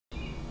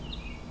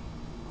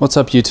What's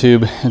up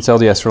YouTube? It's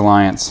LDS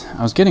Reliance.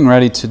 I was getting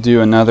ready to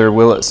do another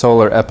Will It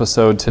Solar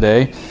episode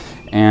today,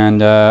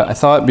 and I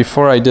thought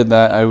before I did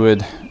that I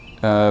would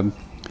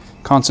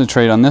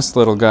concentrate on this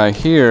little guy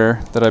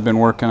here that I've been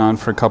working on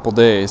for a couple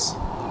days.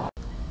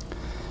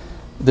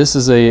 This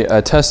is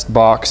a test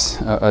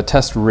box, a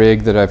test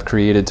rig that I've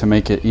created to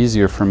make it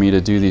easier for me to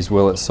do these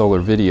Will It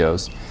Solar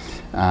videos.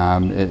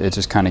 It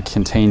just kind of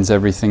contains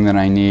everything that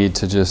I need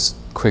to just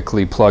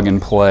quickly plug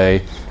and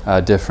play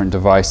different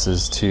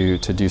devices to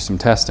do some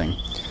testing.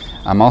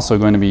 I'm also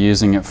going to be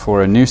using it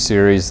for a new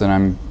series that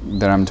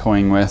I'm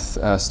toying with,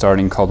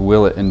 starting called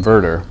Will It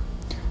Inverter,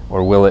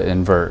 or Will It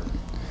Invert.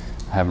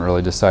 I haven't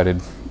really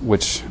decided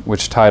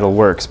which title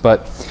works,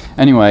 but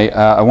anyway,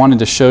 I wanted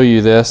to show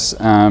you this.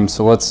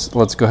 So let's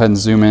go ahead and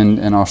zoom in,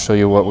 and I'll show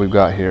you what we've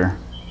got here.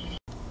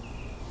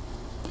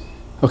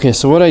 Okay,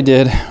 so what I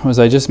did was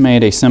I just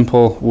made a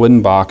simple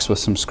wooden box with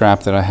some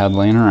scrap that I had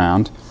laying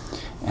around,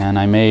 and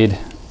I made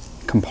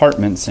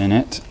compartments in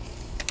it.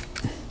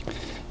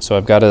 So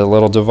I've got a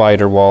little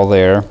divider wall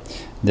there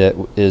that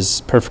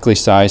is perfectly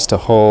sized to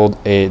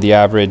hold the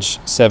average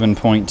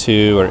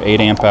 7.2 or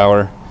 8 amp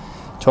hour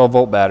 12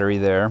 volt battery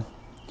there.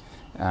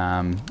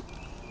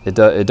 It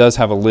does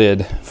have a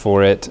lid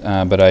for it,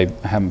 but I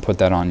haven't put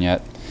that on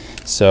yet.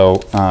 So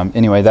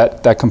anyway,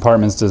 that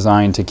compartment's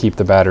designed to keep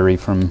the battery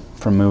from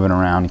moving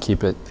around and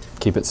keep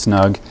it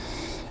snug.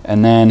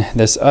 And then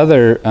this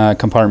other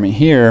compartment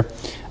here,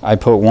 I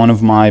put one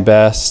of my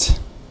best,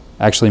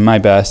 actually my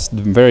best,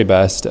 very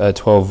best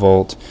 12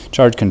 volt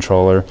charge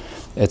controller.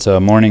 It's a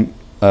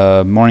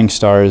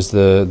Morningstar is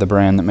the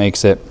brand that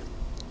makes it.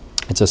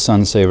 It's a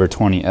Sunsaver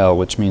 20L,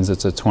 which means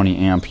it's a 20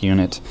 amp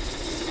unit.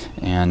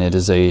 And it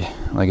is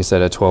like I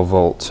said, a 12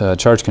 volt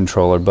charge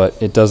controller, but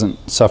it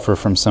doesn't suffer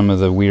from some of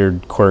the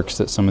weird quirks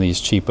that some of these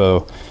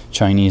cheapo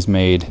Chinese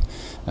made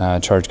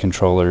charge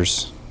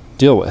controllers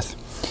deal with.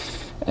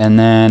 And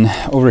then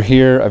over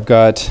here I've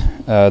got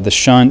the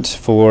shunt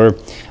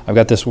I've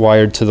got this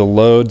wired to the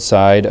load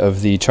side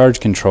of the charge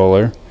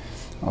controller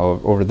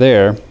over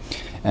there,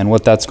 and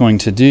what that's going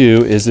to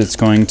do is it's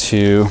going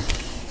to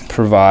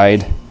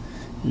provide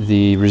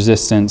the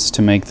resistance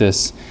to make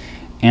this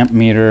amp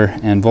meter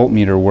and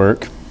voltmeter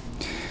work.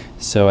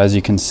 So as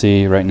you can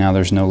see right now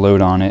there's no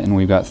load on it, and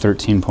we've got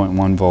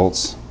 13.1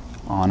 volts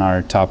on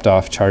our topped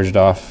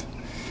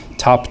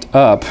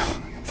up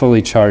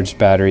fully charged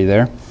battery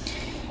there.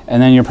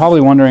 And then you're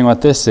probably wondering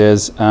what this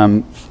is.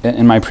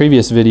 In my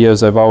previous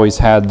videos I've always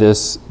had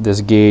this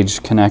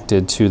gauge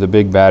connected to the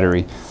big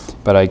battery,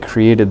 but I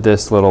created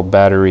this little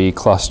battery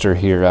cluster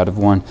here out of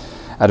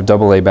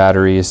AA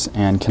batteries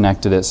and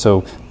connected it,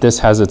 so this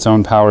has its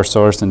own power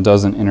source and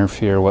doesn't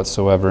interfere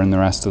whatsoever in the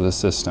rest of the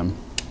system.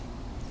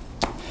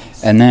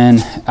 And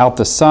then out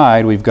the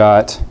side we've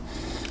got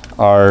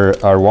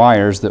our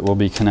wires that will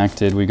be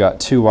connected. We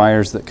got two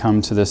wires that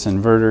come to this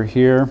inverter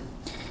here,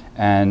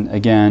 and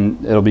again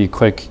it'll be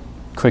quick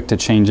to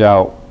change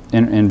out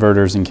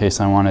inverters in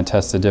case I want to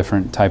test a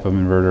different type of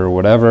inverter or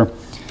whatever.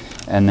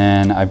 And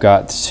then I've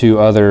got two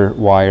other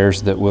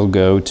wires that will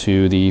go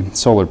to the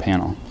solar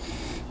panel.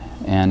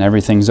 And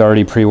everything's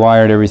already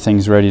pre-wired,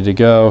 everything's ready to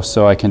go,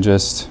 so I can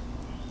just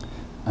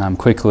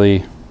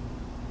quickly,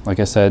 like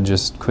I said,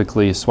 just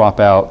quickly swap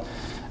out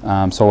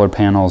solar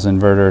panels,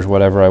 inverters,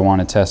 whatever I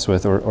want to test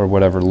with, or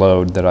whatever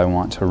load that I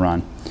want to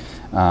run.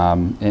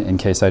 In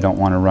case I don't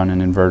want to run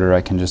an inverter, I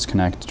can just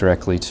connect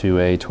directly to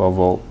a 12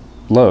 volt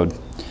load.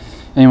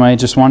 Anyway,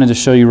 just wanted to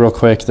show you real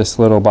quick this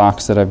little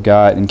box that I've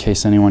got in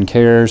case anyone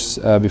cares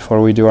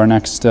before we do our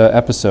next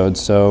episode,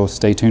 so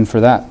stay tuned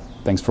for that.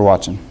 Thanks for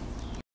watching.